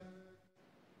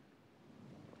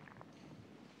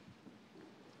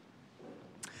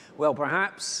Well,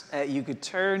 perhaps you could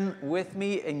turn with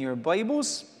me in your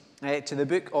Bibles to the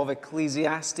book of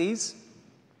Ecclesiastes.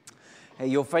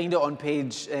 You'll find it on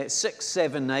page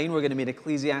 679. We're going to meet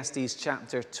Ecclesiastes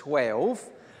chapter 12.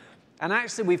 And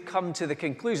actually, we've come to the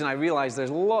conclusion. I realize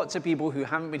there's lots of people who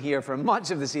haven't been here for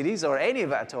much of the series or any of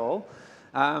it at all.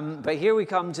 But here we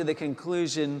come to the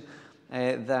conclusion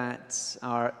that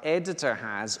our editor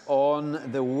has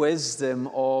on the wisdom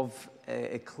of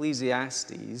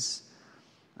Ecclesiastes.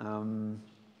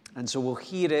 And so we'll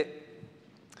hear it,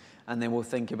 and then we'll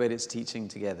think about its teaching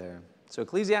together. So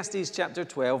Ecclesiastes chapter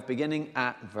 12, beginning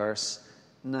at verse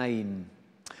 9.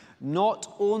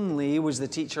 Not only was the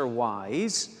teacher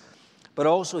wise, but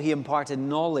also he imparted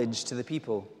knowledge to the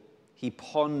people. He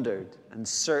pondered and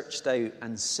searched out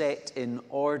and set in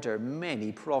order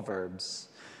many proverbs.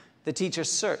 The teacher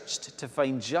searched to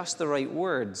find just the right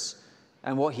words,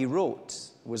 and what he wrote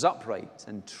was upright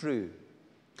and true.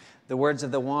 The words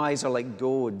of the wise are like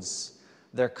goads,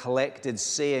 their collected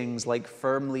sayings like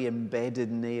firmly embedded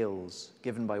nails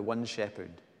given by one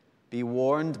shepherd. Be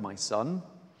warned, my son,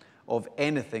 of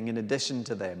anything in addition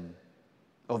to them.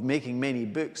 Of making many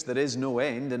books there is no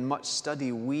end, and much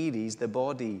study wearies the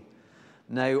body.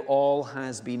 Now all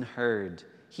has been heard.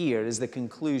 Here is the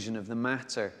conclusion of the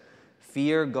matter.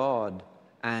 Fear God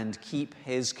and keep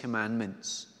his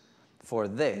commandments, for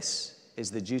this is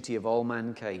the duty of all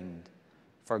mankind.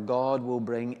 For God will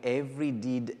bring every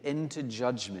deed into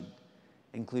judgment,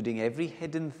 including every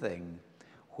hidden thing,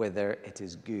 whether it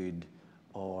is good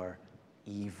or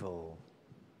evil.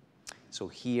 So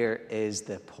here is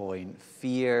the point.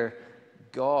 Fear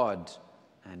God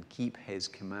and keep his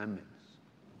commandments.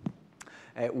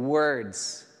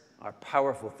 Words are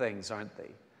powerful things, aren't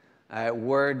they?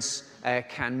 Words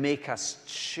can make us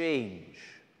change.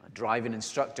 A driving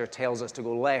instructor tells us to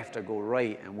go left or go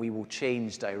right, and we will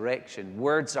change direction.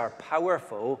 Words are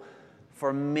powerful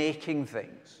for making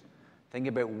things. Think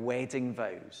about wedding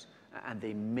vows, and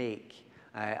they make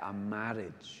a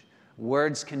marriage.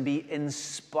 Words can be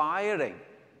inspiring.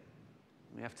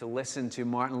 We have to listen to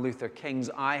Martin Luther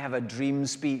King's I Have a Dream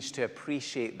speech to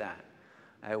appreciate that.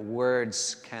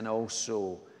 Words can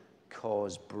also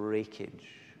cause breakage.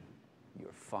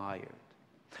 You're fired.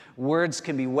 Words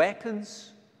can be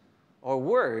weapons, or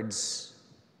words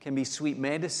can be sweet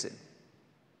medicine.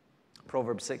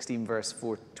 Proverbs 16, verse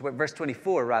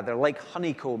 24, like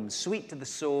honeycomb, sweet to the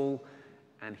soul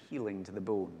and healing to the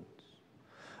bones.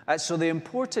 So the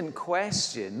important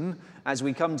question as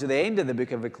we come to the end of the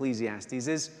book of Ecclesiastes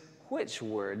is, which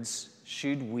words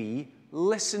should we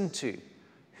listen to?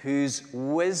 Whose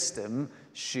wisdom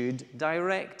should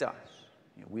direct us?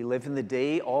 We live in the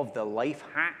day of the life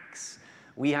hacks.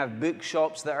 We have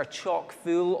bookshops that are chock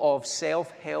full of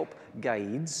self-help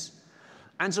guides.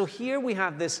 And so here we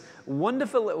have this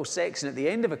wonderful little section at the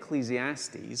end of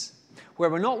Ecclesiastes where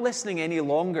we're not listening any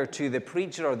longer to the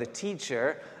preacher or the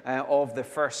teacher of the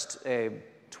first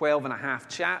 12 and a half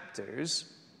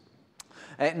chapters.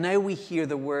 Now we hear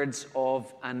the words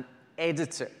of an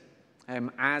editor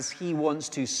as he wants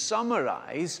to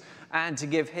summarize and to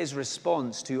give his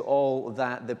response to all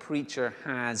that the preacher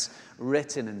has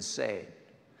written and said.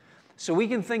 So we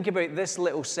can think about this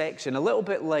little section a little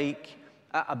bit like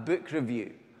a book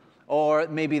review, or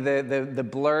maybe the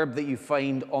blurb that you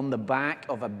find on the back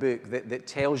of a book that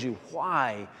tells you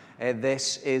why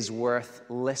this is worth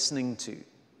listening to.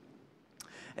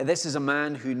 This is a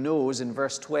man who knows in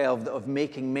verse 12 that of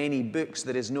making many books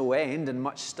there is no end, and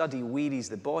much study wearies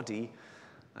the body.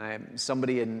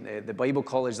 Somebody in the Bible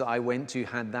college that I went to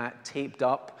had that taped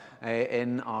up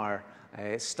in our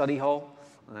study hall.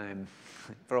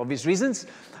 For obvious reasons.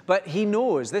 But he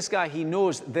knows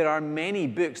there are many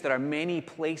books, there are many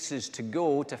places to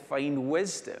go to find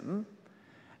wisdom,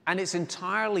 and it's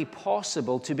entirely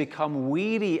possible to become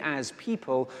weary as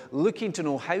people looking to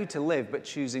know how to live but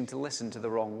choosing to listen to the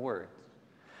wrong word.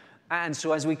 And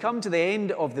so as we come to the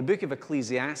end of the book of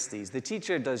Ecclesiastes, the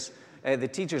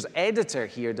teacher's editor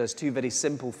here does two very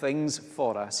simple things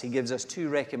for us. He gives us two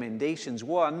recommendations.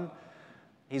 One,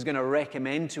 he's going to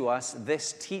recommend to us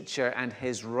this teacher and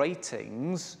his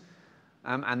writings.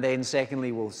 And then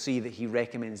secondly, we'll see that he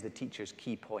recommends the teacher's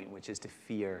key point, which is to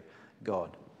fear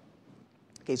God.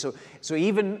 Okay, so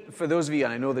even for those of you,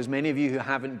 and I know there's many of you who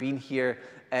haven't been here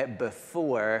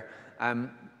before,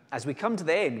 as we come to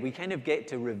the end, we kind of get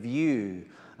to review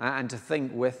and to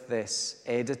think with this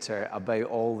editor about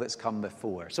all that's come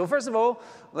before. So first of all,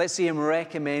 let's see him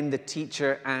recommend the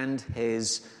teacher and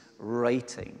his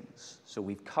writings. So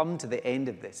we've come to the end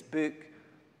of this book.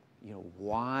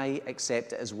 Why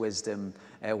accept it as wisdom?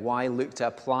 Why look to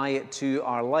apply it to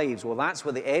our lives? Well, that's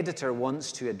what the editor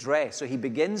wants to address. So he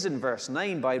begins in verse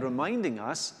 9 by reminding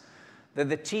us that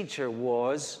the teacher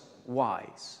was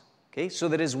wise. Okay, so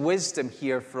there is wisdom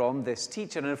here from this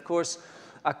teacher. And of course,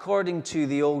 according to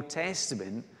the Old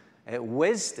Testament,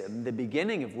 wisdom, the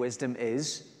beginning of wisdom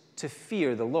is to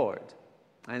fear the Lord.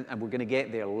 And we're going to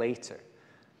get there later.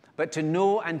 But to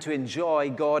know and to enjoy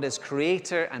God as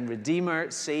creator and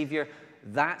redeemer, savior,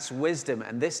 that's wisdom.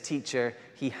 And this teacher,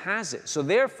 he has it. So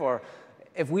therefore,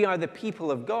 if we are the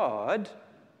people of God,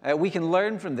 we can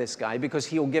learn from this guy because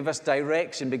he'll give us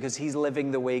direction, because he's living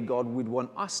the way God would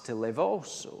want us to live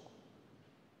also.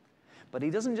 But he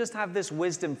doesn't just have this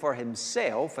wisdom for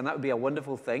himself, and that would be a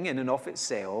wonderful thing in and of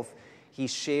itself. He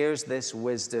shares this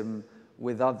wisdom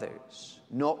with others.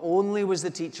 Not only was the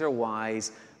teacher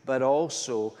wise, but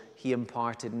also he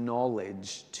imparted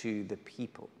knowledge to the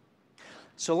people.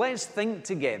 So let's think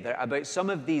together about some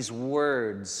of these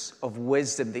words of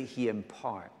wisdom that he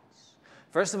imparts.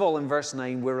 First of all, in verse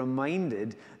 9, we're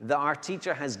reminded that our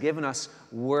teacher has given us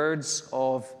words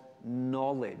of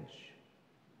knowledge.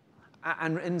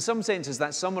 And in some senses,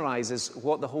 that summarizes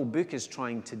what the whole book is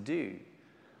trying to do.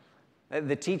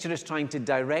 The teacher is trying to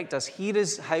direct us. Here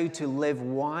is how to live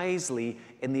wisely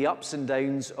in the ups and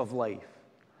downs of life.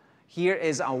 Here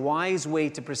is a wise way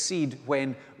to proceed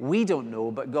when we don't know,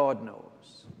 but God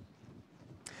knows.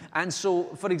 And so,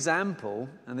 for example,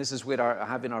 and this is where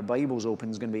having our Bibles open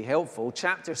is going to be helpful,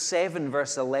 chapter 7,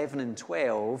 verse 11 and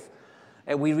 12,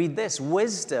 we read this: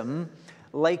 "Wisdom,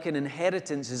 like an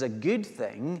inheritance, is a good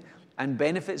thing and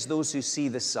benefits those who see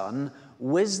the sun.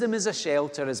 Wisdom is a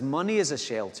shelter as money is a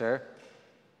shelter,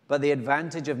 but the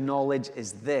advantage of knowledge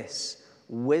is this: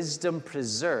 wisdom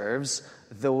preserves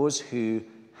those who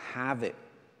have it."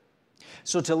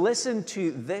 So to listen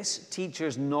to this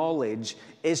teacher's knowledge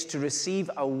is to receive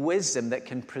a wisdom that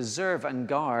can preserve and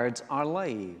guard our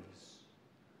lives.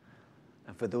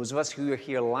 And for those of us who were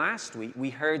here last week,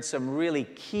 we heard some really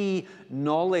key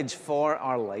knowledge for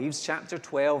our lives. Chapter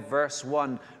 12, verse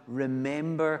 1,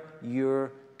 remember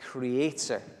your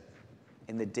Creator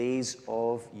in the days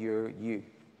of your youth.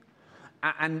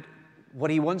 And what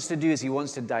he wants to do is he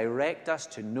wants to direct us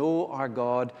to know our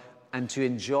God and to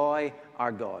enjoy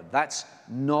our God. That's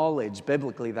knowledge.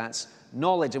 Biblically, that's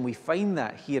knowledge. And we find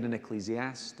that here in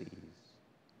Ecclesiastes.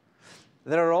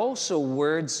 There are also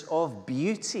words of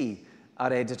beauty,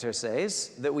 our editor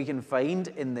says, that we can find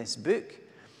in this book.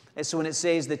 And so when it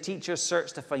says the teacher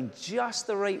searched to find just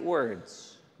the right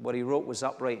words, what he wrote was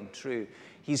upright and true.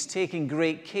 He's taking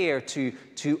great care to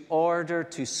order,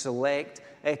 to select,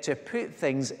 to put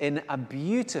things in a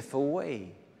beautiful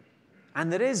way.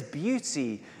 And there is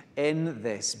beauty in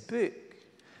this book.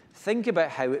 Think about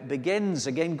how it begins.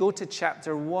 Again, go to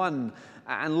chapter 1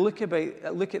 and look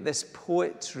at this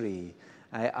poetry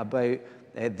about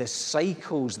the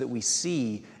cycles that we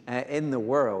see in the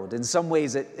world. In some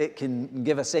ways, it can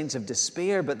give a sense of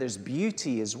despair, but there's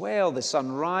beauty as well. The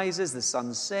sun rises, the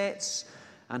sun sets,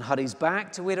 and hurries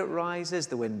back to where it rises.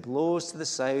 The wind blows to the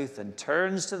south and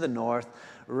turns to the north.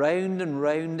 Round and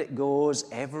round it goes,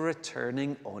 ever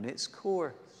returning on its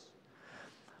course.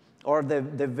 Or the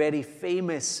very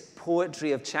famous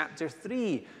poetry of chapter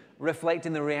 3,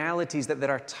 reflecting the realities that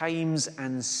there are times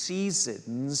and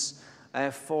seasons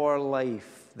for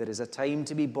life. There is a time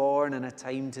to be born and a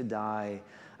time to die,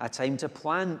 a time to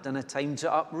plant and a time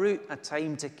to uproot, a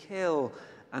time to kill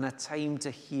and a time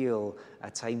to heal, a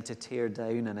time to tear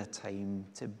down and a time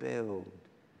to build.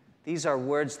 These are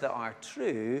words that are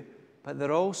true, but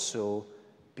they're also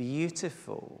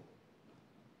beautiful.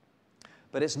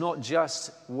 But it's not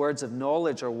just words of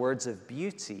knowledge or words of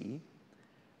beauty.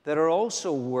 There are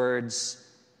also words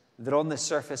that on the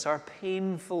surface are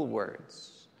painful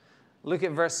words. Look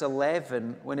at verse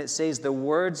 11 when it says the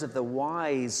words of the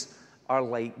wise are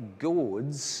like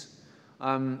goads.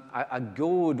 A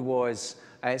goad was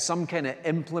some kind of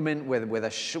implement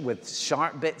with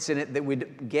sharp bits in it that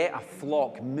would get a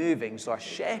flock moving. So a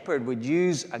shepherd would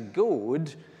use a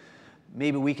goad.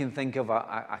 Maybe we can think of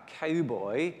a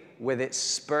cowboy with its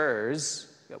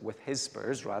spurs, with his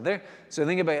spurs rather. So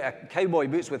think about a cowboy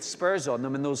boots with spurs on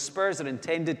them, and those spurs are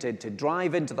intended to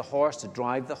drive into the horse, to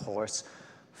drive the horse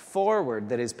forward.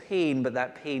 There is pain, but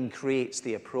that pain creates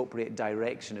the appropriate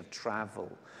direction of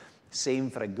travel. Same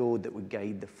for a goad that would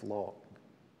guide the flock.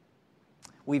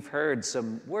 We've heard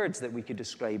some words that we could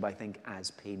describe, I think,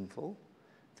 as painful.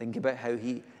 Think about how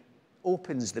he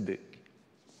opens the book.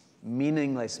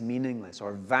 Meaningless, meaningless,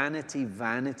 or vanity,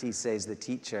 vanity, says the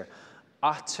teacher.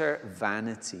 Utter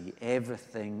vanity.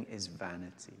 Everything is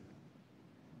vanity.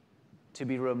 to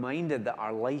be reminded that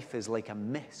our life is like a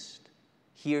mist,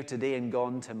 here today and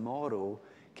gone tomorrow,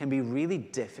 can be really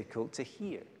difficult to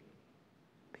hear.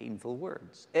 Painful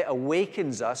words. It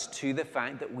awakens us to the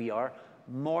fact that we are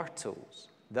mortals,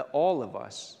 that all of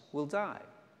us will die.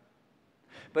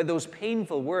 But those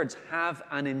painful words have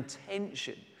an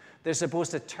intention. They're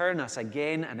supposed to turn us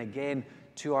again and again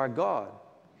to our God,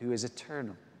 who is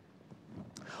eternal.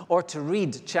 Or to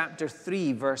read chapter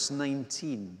 3, verse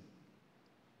 19.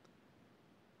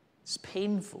 It's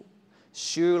painful.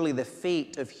 Surely the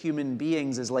fate of human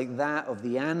beings is like that of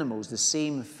the animals. The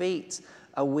same fate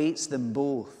awaits them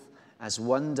both. As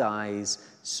one dies,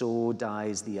 so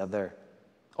dies the other.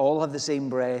 All have the same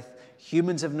breath.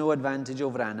 Humans have no advantage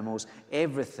over animals.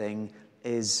 Everything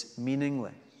is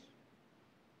meaningless.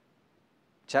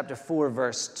 Chapter 4,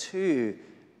 verse 2,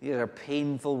 these are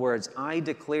painful words. I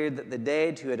declared that the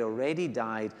dead who had already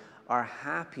died are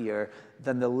happier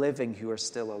than the living who are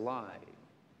still alive.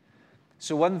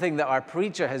 So one thing that our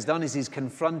preacher has done is he's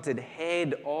confronted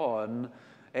head on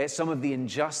some of the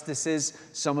injustices,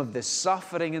 some of the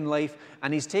suffering in life,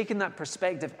 and he's taken that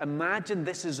perspective. Imagine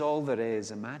this is all there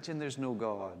is. Imagine there's no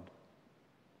God.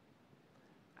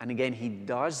 And again, he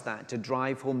does that to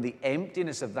drive home the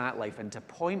emptiness of that life and to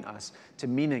point us to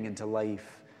meaning and to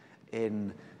life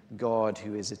in God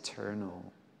who is eternal.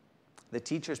 The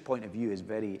teacher's point of view is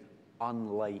very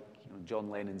unlike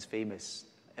John Lennon's famous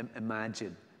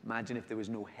Imagine if there was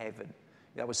no heaven.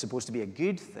 That was supposed to be a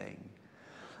good thing.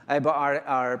 But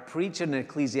our preacher in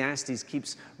Ecclesiastes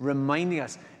keeps reminding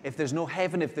us, if there's no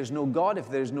heaven, if there's no God, if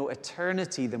there's no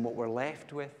eternity, then what we're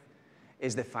left with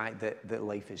is the fact that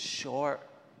life is short,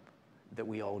 that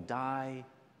we all die,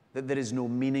 that there is no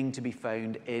meaning to be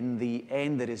found in the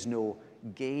end, there is no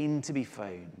gain to be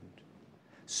found.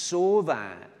 So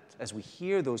that, as we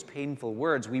hear those painful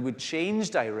words, we would change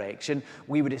direction,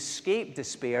 we would escape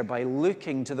despair by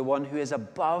looking to the one who is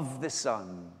above the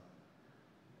sun,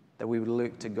 that we would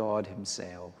look to God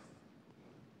himself.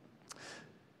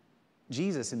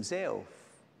 Jesus himself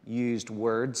used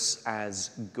words as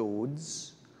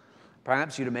goads.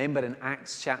 Perhaps you remember in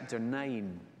Acts chapter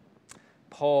 9,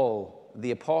 Paul,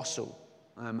 the apostle,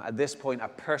 at this point a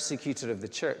persecutor of the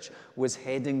church, was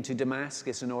heading to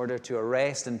Damascus in order to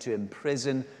arrest and to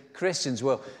imprison Christians.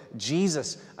 Well,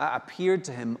 Jesus appeared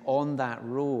to him on that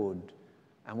road.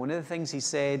 And one of the things he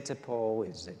said to Paul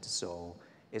is that Saul,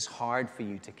 it's hard for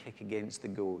you to kick against the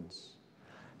goads.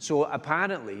 So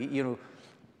apparently,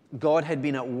 God had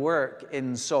been at work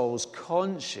in Saul's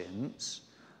conscience.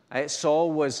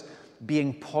 Saul was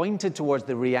being pointed towards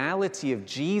the reality of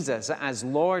Jesus as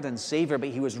Lord and Savior, but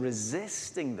he was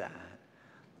resisting that.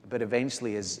 But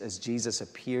eventually, as Jesus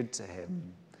appeared to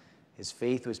him, his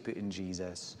faith was put in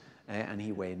Jesus, and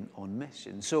he went on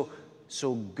mission.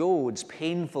 So goads,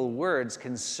 painful words,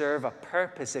 can serve a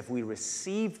purpose if we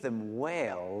receive them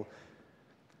well,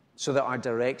 so that our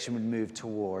direction would move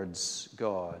towards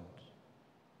God.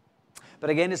 But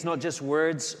again, it's not just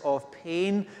words of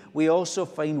pain. We also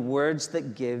find words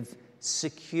that give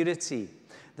security.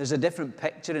 There's a different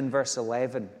picture in verse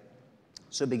 11.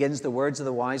 So it begins, the words of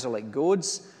the wise are like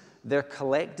goads. They're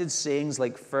collected sayings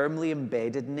like firmly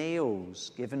embedded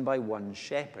nails given by one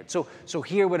shepherd. So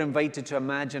here we're invited to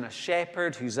imagine a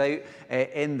shepherd who's out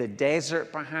in the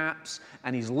desert perhaps,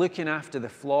 and he's looking after the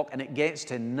flock, and it gets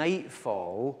to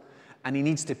nightfall, and he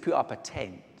needs to put up a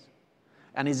tent.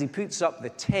 And as he puts up the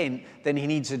tent, then he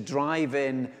needs to drive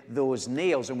in those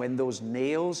nails. And when those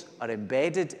nails are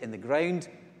embedded in the ground,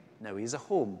 now he has a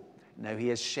home. Now he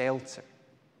has shelter.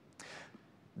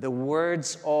 The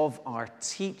words of our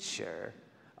teacher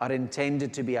are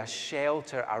intended to be a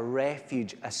shelter, a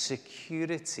refuge, a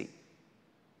security.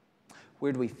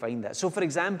 Where do we find that? So, for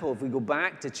example, if we go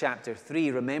back to chapter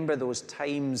 3, remember those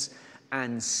times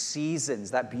and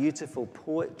seasons, that beautiful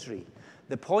poetry.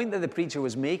 The point that the preacher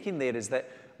was making there is that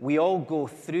we all go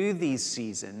through these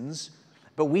seasons,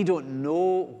 but we don't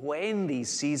know when these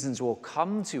seasons will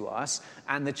come to us.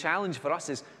 And the challenge for us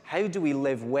is, how do we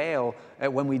live well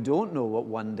when we don't know what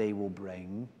one day will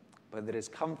bring? But there is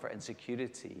comfort and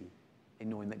security in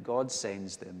knowing that God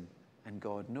sends them and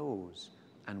God knows,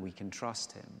 and we can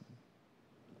trust him.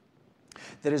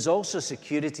 There is also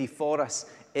security for us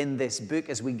in this book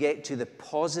as we get to the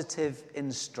positive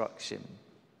instruction.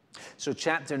 So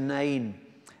chapter 9,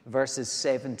 verses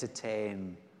 7 to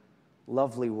 10,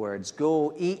 lovely words.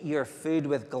 Go, eat your food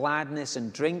with gladness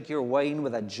and drink your wine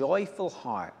with a joyful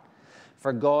heart,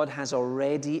 for God has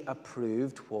already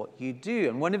approved what you do.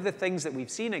 And one of the things that we've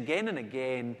seen again and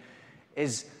again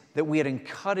is that we are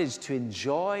encouraged to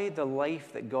enjoy the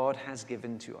life that God has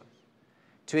given to us,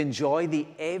 to enjoy the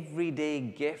everyday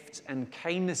gifts and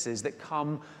kindnesses that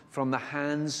come from the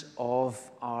hands of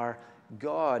our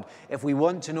God. If we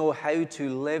want to know how to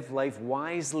live life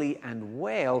wisely and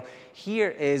well,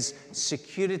 here is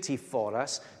security for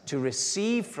us to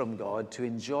receive from God, to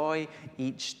enjoy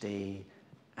each day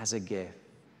as a gift.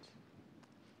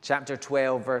 Chapter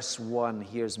 12, verse 1,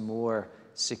 here's more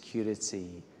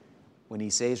security. When he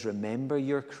says, remember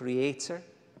your Creator,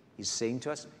 he's saying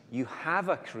to us, you have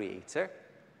a Creator,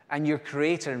 and your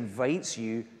Creator invites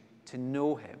you to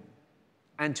know him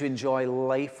and to enjoy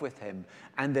life with him.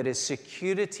 And there is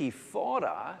security for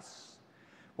us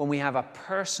when we have a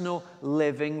personal,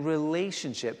 living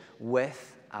relationship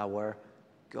with our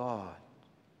God.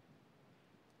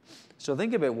 So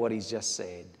think about what he's just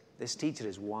said. This teacher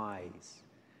is wise.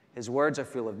 His words are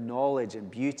full of knowledge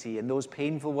and beauty, and those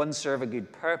painful ones serve a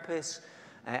good purpose,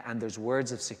 and there's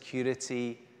words of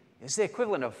security. It's the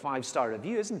equivalent of a 5-star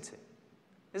review, isn't it?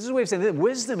 This is a way of saying that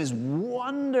wisdom is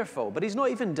wonderful, but he's not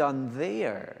even done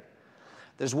there.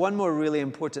 There's one more really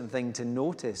important thing to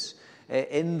notice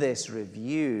in this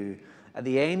review. At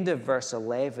the end of verse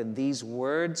 11, these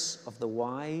words of the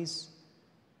wise,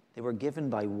 they were given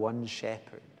by one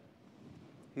shepherd.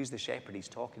 Who's the shepherd he's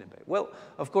talking about? Well,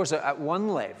 of course, at one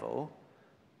level,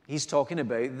 he's talking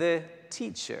about the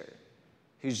teacher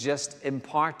who's just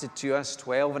imparted to us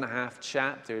 12 and a half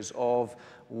chapters of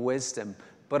wisdom.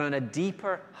 But on a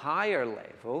deeper, higher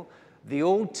level, the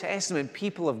Old Testament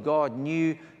people of God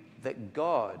knew that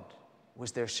God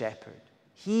was their shepherd.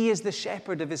 He is the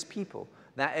shepherd of his people.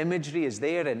 That imagery is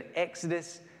there in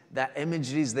Exodus. That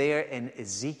imagery is there in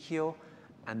Ezekiel.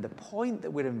 And the point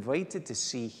that we're invited to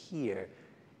see here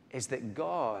is that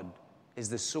God is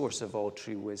the source of all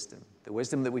true wisdom. The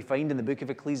wisdom that we find in the book of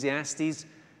Ecclesiastes,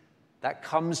 that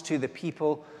comes to the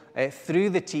people through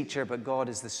the teacher, but God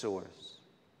is the source.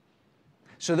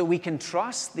 So that we can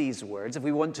trust these words if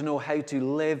we want to know how to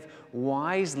live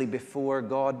wisely before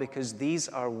God, because these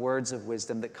are words of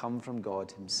wisdom that come from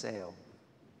God himself.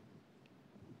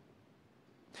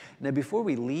 Now, before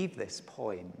we leave this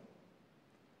point,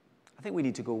 I think we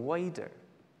need to go wider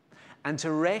and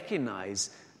to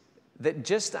recognize that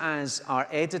just as our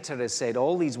editor has said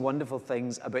all these wonderful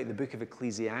things about the book of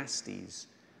Ecclesiastes,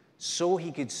 so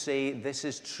he could say this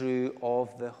is true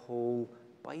of the whole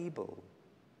Bible.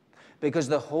 Because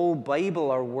the whole Bible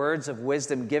are words of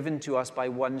wisdom given to us by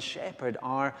one shepherd,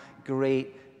 our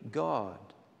great God.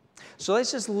 So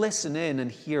let's just listen in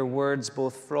and hear words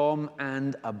both from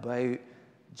and about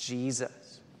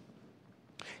Jesus.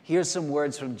 Here's some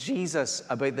words from Jesus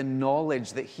about the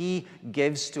knowledge that he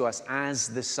gives to us as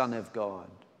the Son of God.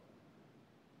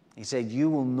 He said, you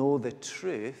will know the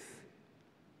truth,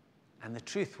 and the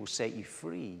truth will set you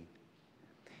free.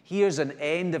 Here's an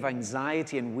end of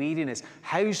anxiety and weariness.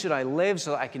 How should I live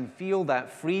so that I can feel that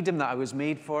freedom that I was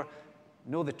made for?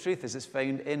 No, the truth is it's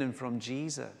found in and from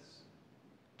Jesus.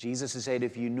 Jesus has said,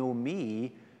 if you know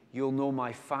me, you'll know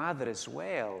my Father as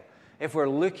well. If we're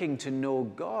looking to know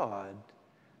God,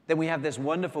 then we have this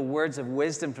wonderful words of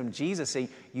wisdom from Jesus saying,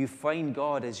 you find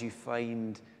God as you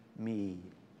find me.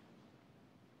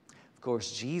 Of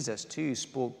course, Jesus too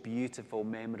spoke beautiful,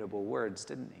 memorable words,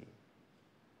 didn't he?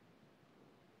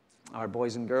 Our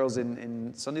boys and girls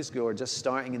in Sunday school are just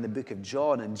starting in the book of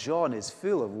John, and John is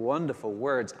full of wonderful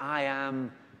words. I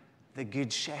am the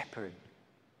good shepherd.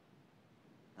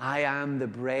 I am the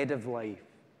bread of life.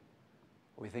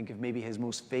 We think of maybe his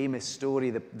most famous story,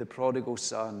 the prodigal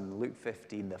son, Luke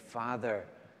 15. The father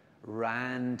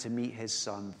ran to meet his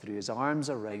son, threw his arms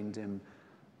around him,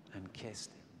 and kissed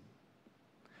him.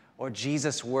 Or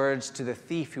Jesus' words to the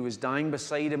thief who was dying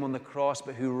beside him on the cross,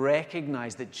 but who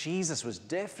recognized that Jesus was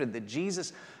different, that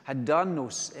Jesus had done no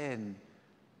sin.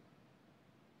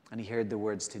 And he heard the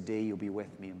words, today you'll be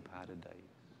with me in paradise.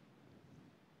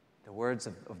 The words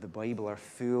of the Bible are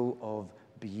full of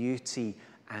beauty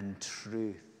and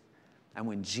truth. And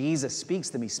when Jesus speaks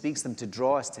them, he speaks them to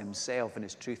draw us to himself, and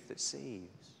it's truth that saves.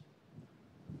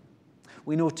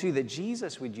 We know too that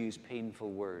Jesus would use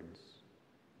painful words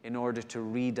in order to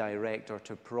redirect or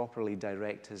to properly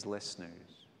direct his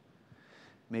listeners.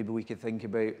 Maybe we could think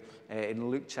about,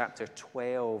 in Luke chapter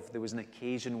 12, there was an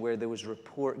occasion where there was a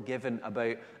report given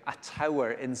about a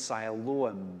tower in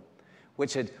Siloam,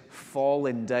 which had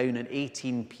fallen down and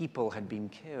 18 people had been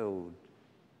killed.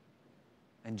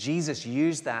 And Jesus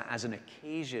used that as an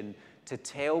occasion to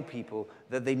tell people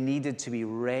that they needed to be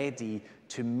ready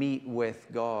to meet with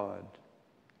God.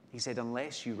 He said,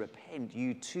 unless you repent,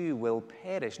 you too will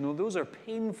perish. No, those are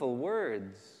painful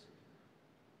words,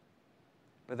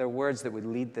 but they're words that would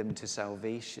lead them to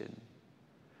salvation.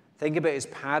 Think about his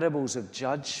parables of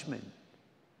judgment.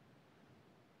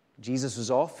 Jesus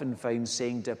was often found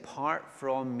saying, "Depart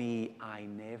from me, I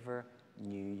never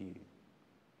knew you."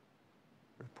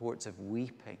 Reports of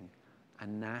weeping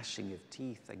and gnashing of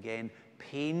teeth. Again,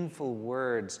 painful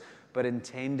words, but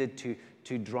intended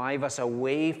to drive us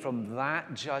away from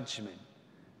that judgment,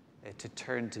 to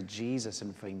turn to Jesus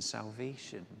and find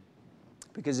salvation.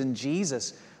 Because in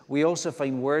Jesus, we also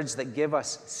find words that give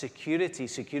us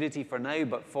security for now,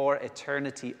 but for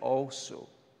eternity also.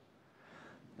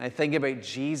 I think about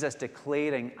Jesus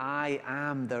declaring, "I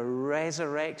am the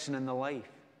resurrection and the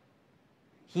life.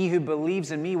 He who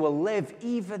believes in me will live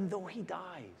even though he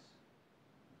dies.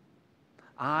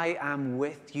 I am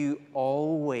with you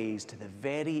always to the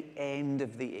very end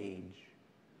of the age.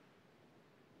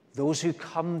 Those who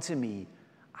come to me,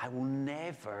 I will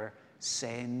never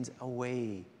send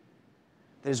away."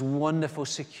 There's wonderful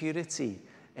security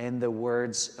in the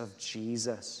words of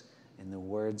Jesus, in the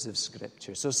words of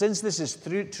Scripture. So since this is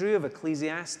true of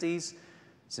Ecclesiastes,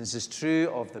 since it's true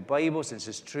of the Bible, since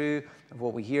it's true of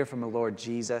what we hear from the Lord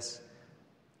Jesus,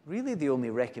 really the only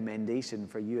recommendation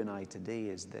for you and I today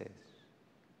is this.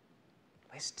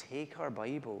 Let's take our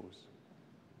Bibles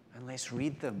and let's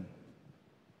read them.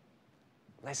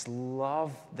 Let's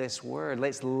love this word.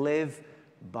 Let's live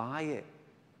by it.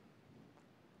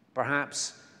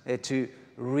 Perhaps to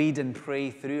read and pray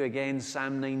through again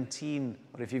Psalm 19,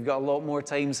 or if you've got a lot more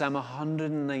time, Psalm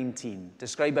 119,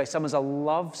 described by some as a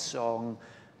love song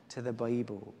to the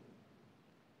Bible.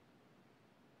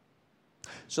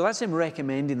 So that's him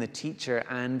recommending the teacher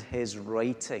and his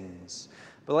writings.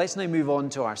 But let's now move on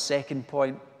to our second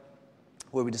point,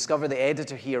 where we discover the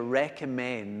editor here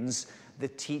recommends the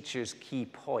teacher's key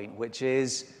point, which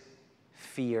is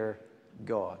fear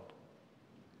God.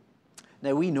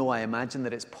 Now, we know, I imagine,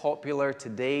 that it's popular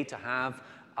today to have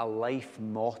a life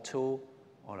motto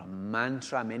or a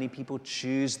mantra. Many people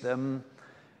choose them.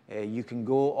 You can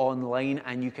go online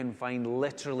and you can find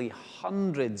literally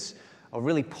hundreds of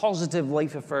really positive,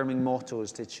 life-affirming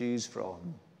mottos to choose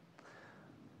from.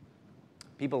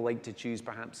 People like to choose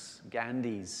perhaps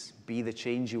Gandhi's "Be the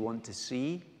change you want to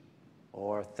see,"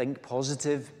 or "Think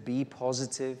positive, be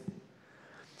positive."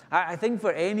 I think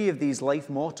for any of these life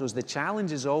mottos, the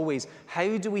challenge is always,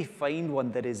 how do we find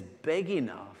one that is big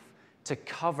enough to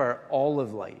cover all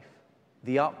of life,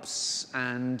 the ups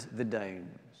and the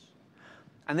downs?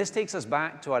 And this takes us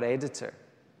back to our editor.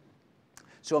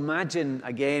 So imagine,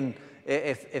 again,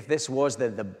 if this was the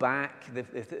back,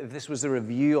 if this was the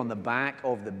review on the back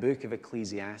of the book of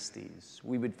Ecclesiastes,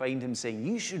 we would find him saying,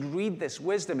 "You should read this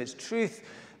wisdom. It's truth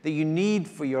that you need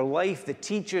for your life. The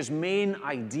teacher's main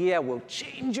idea will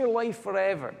change your life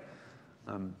forever."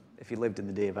 If you lived in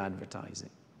the day of advertising.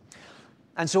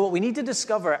 And so what we need to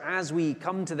discover as we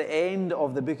come to the end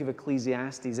of the book of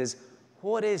Ecclesiastes is,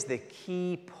 what is the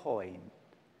key point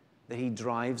that he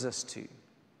drives us to?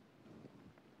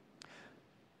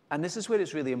 And this is where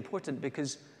it's really important,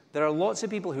 because there are lots of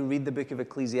people who read the book of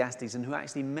Ecclesiastes and who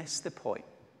actually miss the point.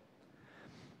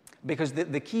 Because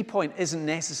the key point isn't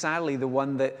necessarily the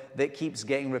one that keeps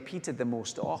getting repeated the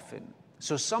most often.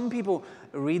 So some people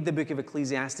read the book of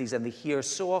Ecclesiastes and they hear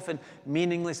so often,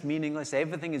 meaningless, meaningless,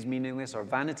 everything is meaningless, or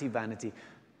vanity, vanity,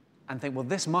 and think, well,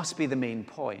 this must be the main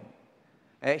point.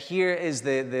 Here is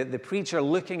the preacher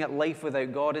looking at life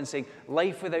without God and saying,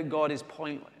 life without God is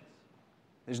pointless.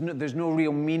 There's no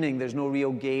real meaning, there's no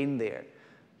real gain there.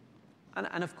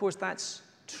 And of course, that's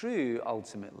true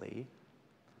ultimately.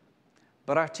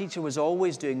 But our teacher was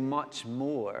always doing much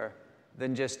more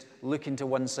than just looking to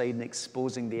one side and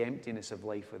exposing the emptiness of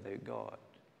life without God.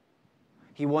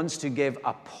 He wants to give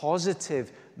a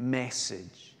positive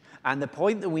message. And the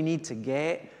point that we need to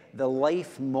get, the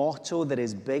life motto that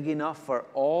is big enough for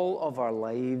all of our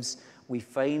lives, we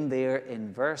find there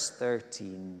in verse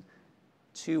 13,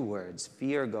 2 words: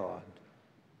 fear God,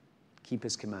 keep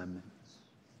his commandments.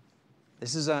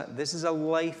 This is a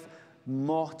life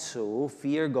motto,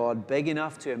 fear God, big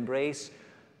enough to embrace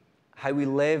how we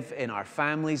live in our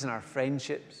families and our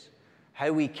friendships,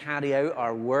 how we carry out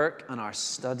our work and our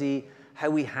study,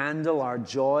 how we handle our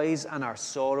joys and our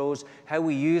sorrows, how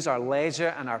we use our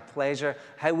leisure and our pleasure,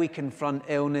 how we confront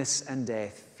illness and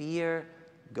death. Fear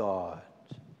God.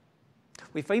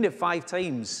 We find it 5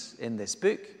 times in this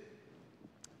book.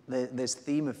 This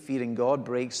theme of fearing God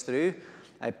breaks through,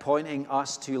 pointing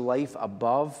us to life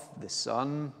above the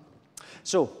sun.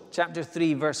 So, chapter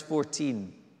 3, verse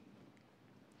 14,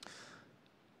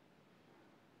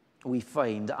 we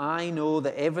find, "I know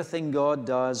that everything God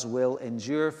does will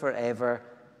endure forever.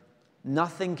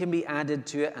 Nothing can be added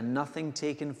to it and nothing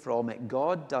taken from it.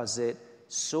 God does it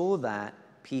so that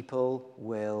people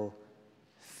will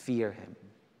fear him."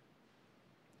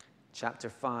 Chapter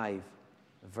 5,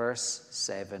 verse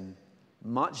 7.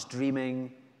 Much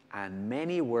dreaming and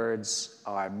many words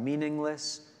are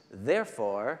meaningless.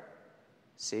 Therefore,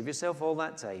 save yourself all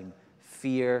that time.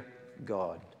 Fear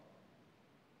God.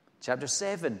 Chapter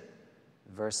 7,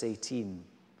 verse 18.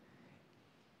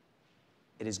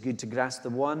 It is good to grasp the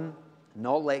one,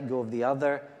 not let go of the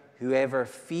other. Whoever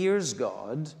fears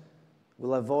God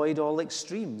will avoid all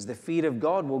extremes. The fear of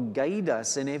God will guide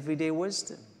us in everyday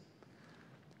wisdom.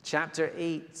 Chapter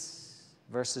 8,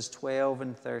 verses 12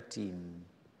 and 13.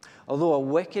 Although a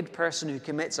wicked person who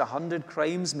commits 100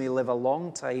 crimes may live a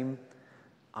long time,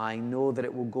 I know that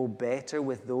it will go better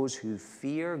with those who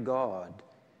fear God,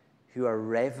 who are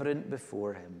reverent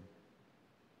before him.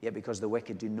 Yet because the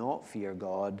wicked do not fear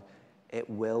God, it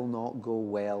will not go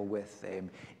well with them.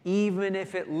 Even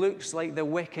if it looks like the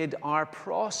wicked are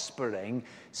prospering,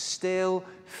 still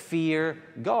fear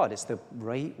God. It's the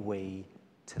right way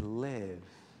to live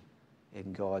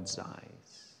in God's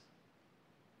eyes.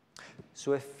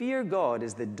 So if fear God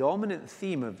is the dominant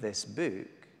theme of this book,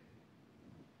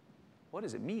 what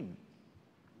does it mean?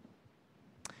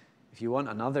 If you want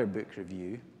another book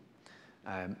review,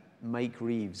 Michael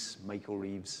Reeves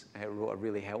wrote a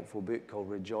really helpful book called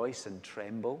Rejoice and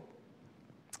Tremble.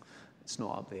 It's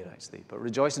not up there actually, but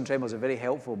Rejoice and Tremble is a very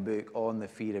helpful book on the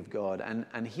fear of God.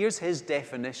 And here's his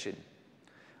definition,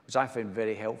 which I found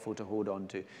very helpful to hold on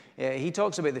to. He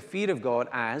talks about the fear of God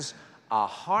as a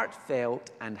heartfelt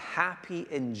and happy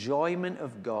enjoyment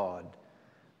of God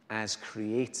as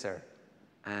Creator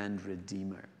and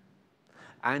Redeemer.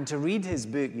 And to read his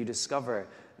book, you discover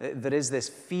that there is this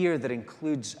fear that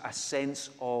includes a sense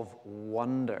of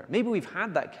wonder. Maybe we've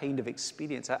had that kind of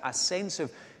experience, a sense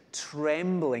of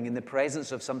trembling in the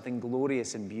presence of something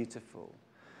glorious and beautiful.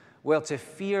 Well, to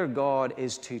fear God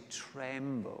is to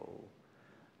tremble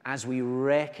as we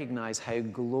recognize how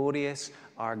glorious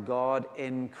our God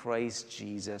in Christ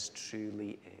Jesus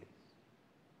truly is.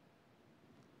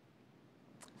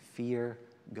 Fear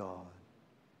God.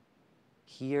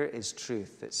 Here is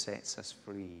truth that sets us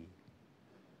free.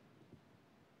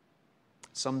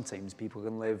 Sometimes people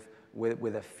can live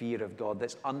with a fear of God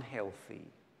that's unhealthy.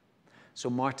 So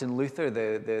Martin Luther,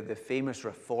 the famous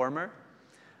reformer,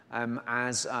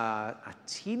 as a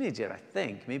teenager, I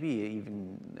think, maybe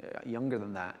even younger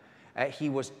than that, he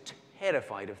was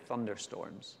terrified of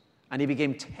thunderstorms. And he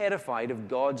became terrified of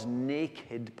God's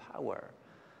naked power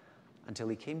until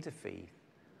he came to faith,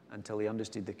 until he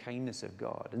understood the kindness of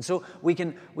God. And so we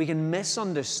can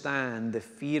misunderstand the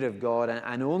fear of God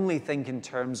and only think in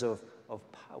terms of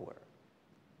power.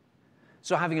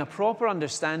 So having a proper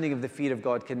understanding of the fear of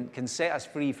God can set us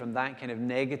free from that kind of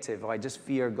negative, I just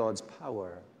fear God's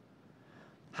power.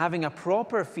 Having a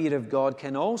proper fear of God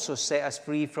can also set us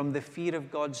free from the fear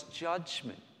of God's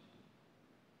judgment.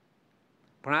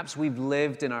 Perhaps we've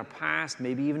lived in our past,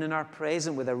 maybe even in our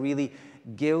present, with a really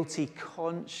guilty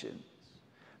conscience.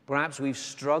 Perhaps we've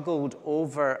struggled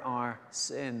over our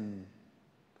sin.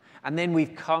 And then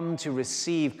we've come to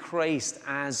receive Christ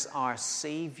as our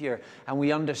Savior. And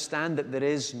we understand that there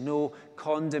is no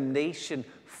condemnation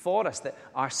for us, that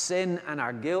our sin and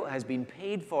our guilt has been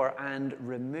paid for and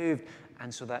removed.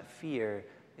 And so that fear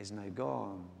is now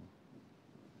gone.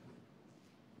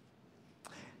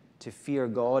 To fear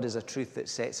God is a truth that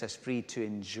sets us free to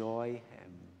enjoy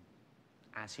Him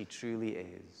as He truly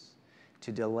is,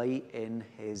 to delight in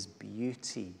His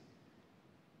beauty,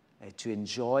 to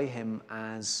enjoy Him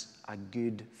as a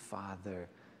good Father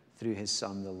through His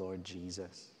Son, the Lord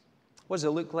Jesus. What does it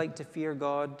look like to fear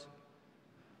God?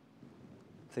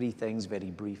 3 things very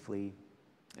briefly.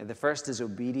 The first is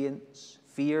obedience.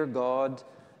 Fear God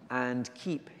and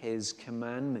keep His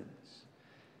commandments.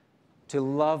 To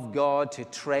love God, to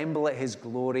tremble at His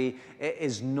glory, it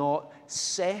is not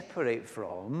separate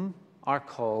from our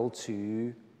call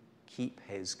to keep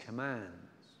His commands.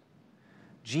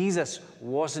 Jesus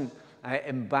wasn't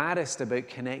embarrassed about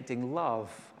connecting love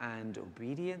and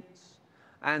obedience.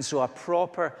 And so a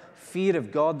proper fear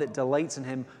of God that delights in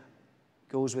Him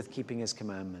goes with keeping His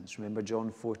commandments. Remember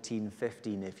John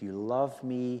 14:15, if you love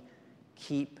me,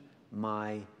 keep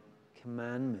my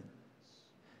commandments.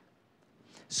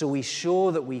 So we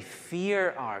show that we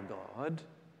fear our God,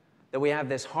 that we have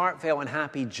this heartfelt and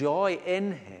happy joy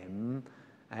in Him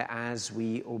as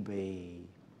we obey.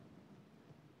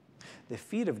 The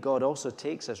fear of God also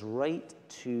takes us right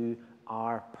to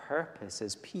our purpose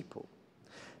as people.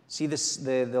 See this,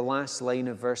 the last line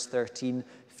of verse 13,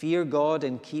 fear God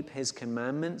and keep His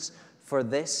commandments, for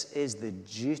this is the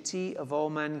duty of all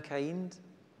mankind.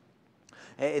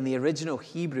 In the original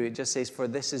Hebrew, it just says, for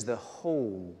this is the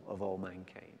whole of all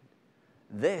mankind.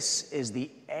 This is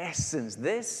the essence.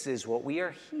 This is what we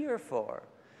are here for.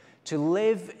 to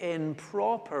live in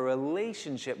proper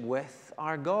relationship with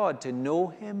our God, to know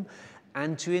him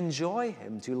and to enjoy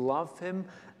him, to love him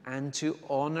and to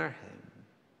honor him.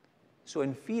 So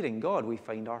in fearing God, we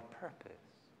find our purpose.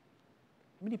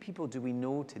 How many people do we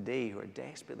know today who are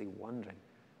desperately wondering,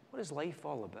 what is life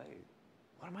all about?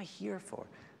 What am I here for?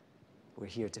 We're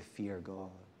here to fear God.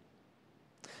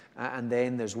 And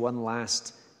then there's one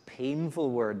last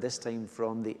painful word, this time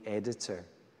from the editor,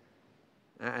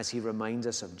 as he reminds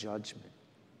us of judgment.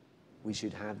 We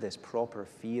should have this proper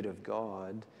fear of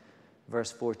God.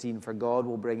 Verse 14, for God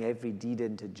will bring every deed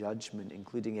into judgment,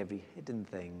 including every hidden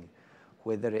thing,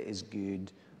 whether it is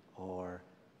good or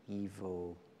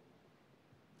evil.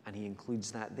 And he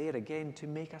includes that there again to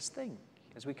make us think.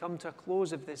 As we come to a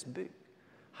close of this book,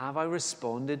 have I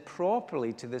responded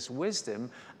properly to this wisdom?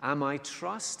 Am I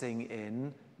trusting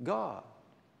in God?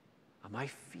 Am I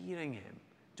fearing him?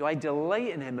 Do I delight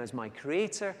in him as my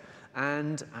creator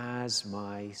and as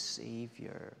my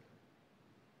Savior?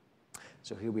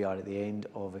 So here we are at the end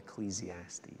of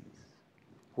Ecclesiastes,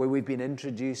 where we've been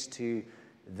introduced to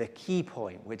the key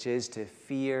point, which is to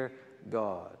fear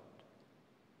God.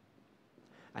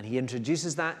 And he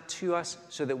introduces that to us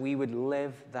so that we would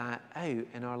live that out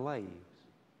in our lives.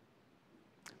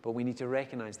 But we need to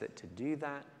recognize that to do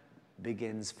that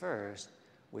begins first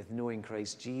with knowing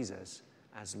Christ Jesus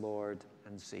as Lord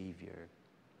and Savior.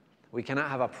 We cannot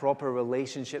have a proper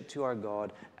relationship to our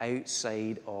God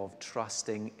outside of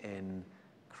trusting in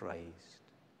Christ.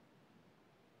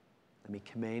 Let me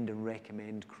commend and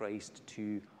recommend Christ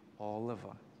to all of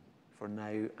us, for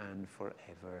now and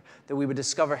forever. That we would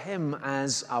discover him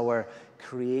as our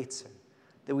Creator.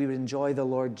 That we would enjoy the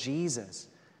Lord Jesus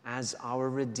as our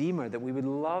Redeemer. That we would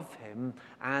love him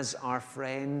as our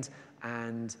friend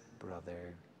and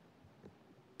brother.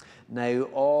 Now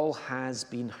all has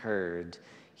been heard.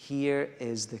 Here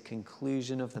is the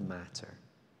conclusion of the matter.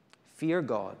 Fear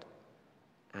God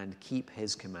and keep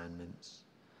his commandments,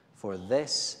 for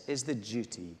this is the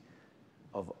duty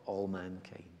of all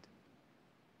mankind.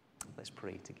 Let's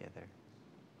pray together.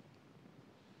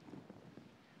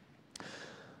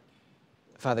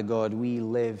 Father God, we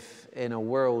live in a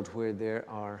world where there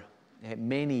are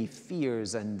many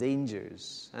fears and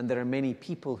dangers, and there are many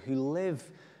people who live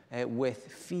with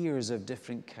fears of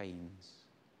different kinds.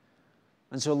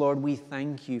 And so, Lord, we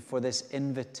thank you for this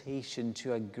invitation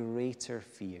to a greater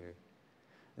fear.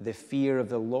 The fear of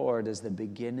the Lord is the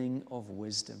beginning of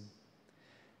wisdom.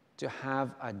 To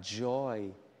have a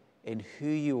joy in who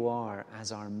you are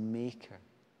as our Maker.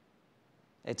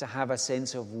 To have a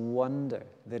sense of wonder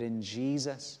that in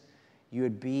Jesus you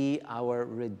would be our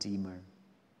Redeemer.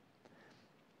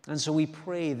 And so we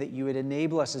pray that you would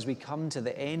enable us as we come to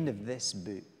the end of this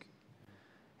book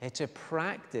to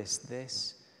practice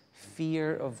this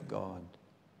fear of God.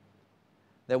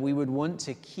 That we would want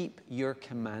to keep your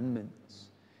commandments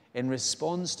in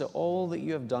response to all that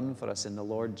you have done for us in the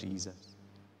Lord Jesus.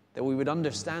 That we would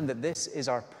understand that this is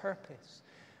our purpose.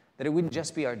 That it wouldn't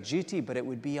just be our duty, but it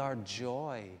would be our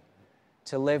joy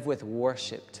to live with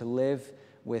worship, to live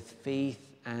with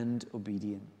faith and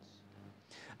obedience.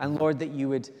 And Lord, that you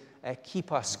would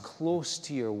keep us close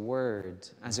to your word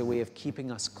as a way of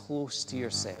keeping us close to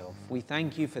yourself. We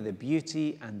thank you for the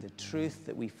beauty and the truth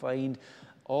that we find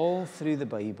all through the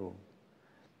Bible.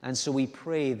 And so we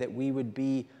pray that we would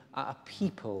be a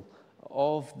people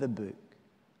of the book.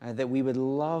 That we would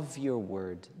love your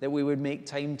word, that we would make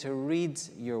time to read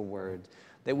your word,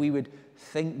 that we would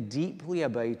think deeply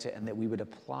about it, and that we would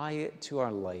apply it to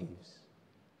our lives.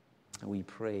 And we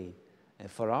pray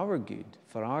for our good,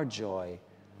 for our joy,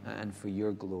 and for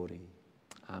your glory.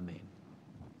 Amen.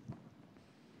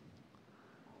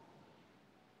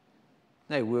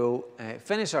 Now we'll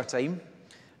finish our time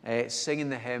singing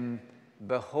the hymn,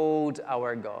 Behold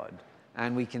Our God,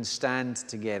 and we can stand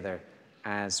together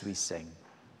as we sing.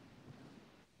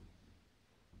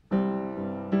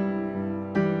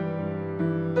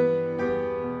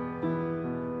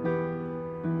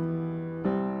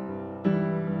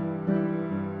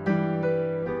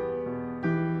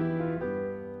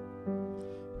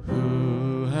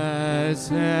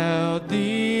 Held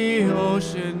the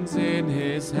oceans in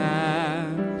his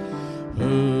hand,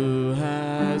 who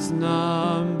has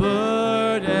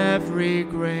numbered every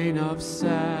grain of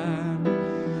sand.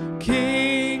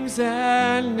 Kings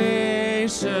and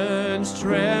nations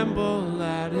tremble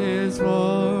at his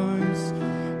voice.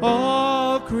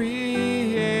 All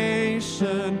creation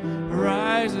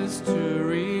rises to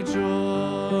rejoice.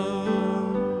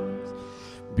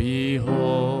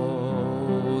 Behold,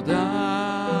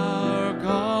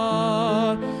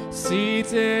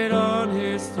 seated on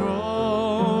his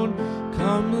throne,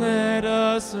 come let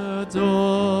us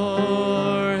adore.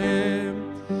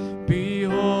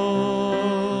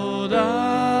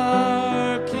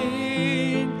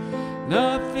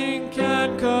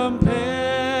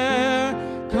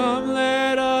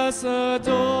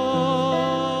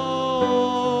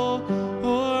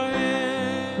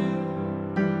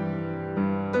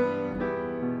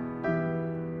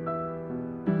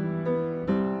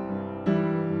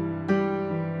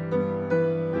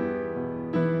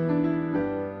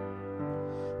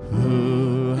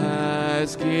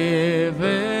 has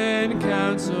given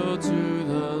counsel to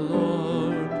the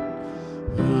Lord?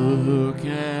 Who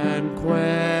can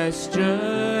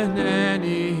question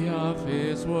any of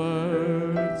his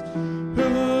words?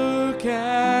 Who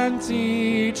can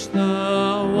teach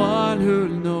the one who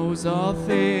knows all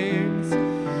things?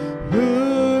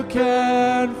 Who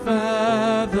can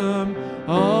fathom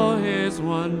all his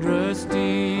wondrous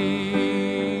deeds?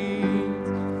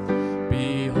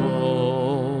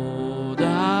 Behold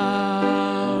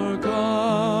our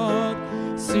God,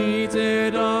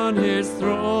 seated on his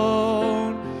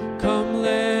throne. Come,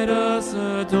 let us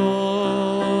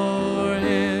adore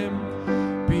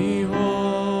him.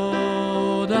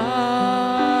 Behold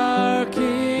our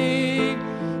King,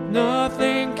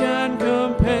 nothing can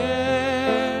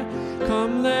compare.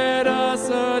 Come, let us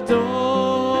adore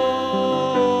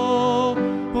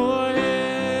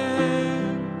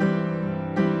him.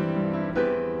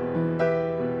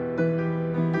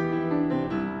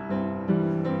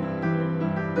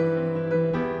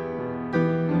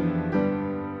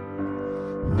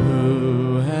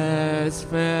 Who has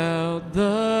felt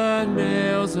the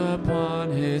nails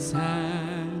upon his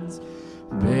hands,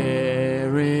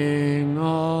 bearing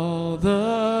all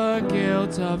the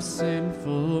guilt of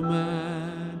sinful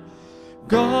man?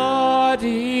 God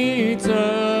eternal,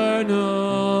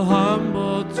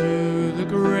 humble to the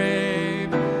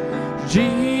grave,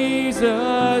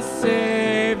 Jesus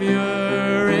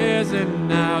Savior, risen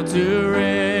now to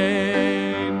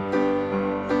reign.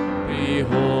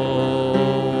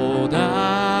 Behold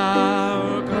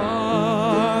our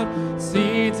God,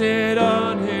 seated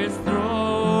on his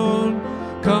throne.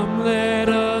 Come, let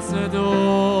us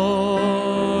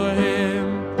adore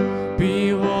him.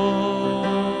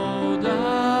 Behold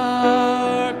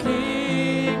our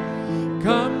King,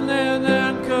 come, let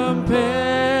none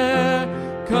compare.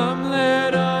 Come,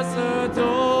 let us adore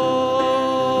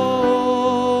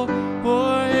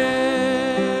him.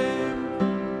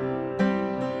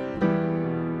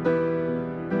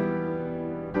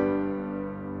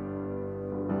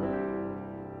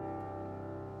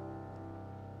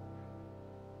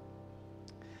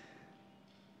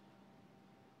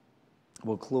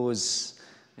 We'll close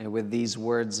with these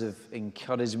words of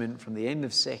encouragement from the end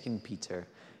of 2 Peter.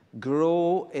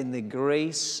 Grow in the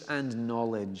grace and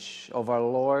knowledge of our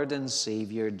Lord and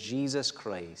Savior, Jesus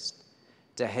Christ.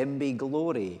 To him be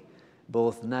glory,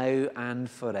 both now and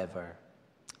forever.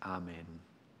 Amen.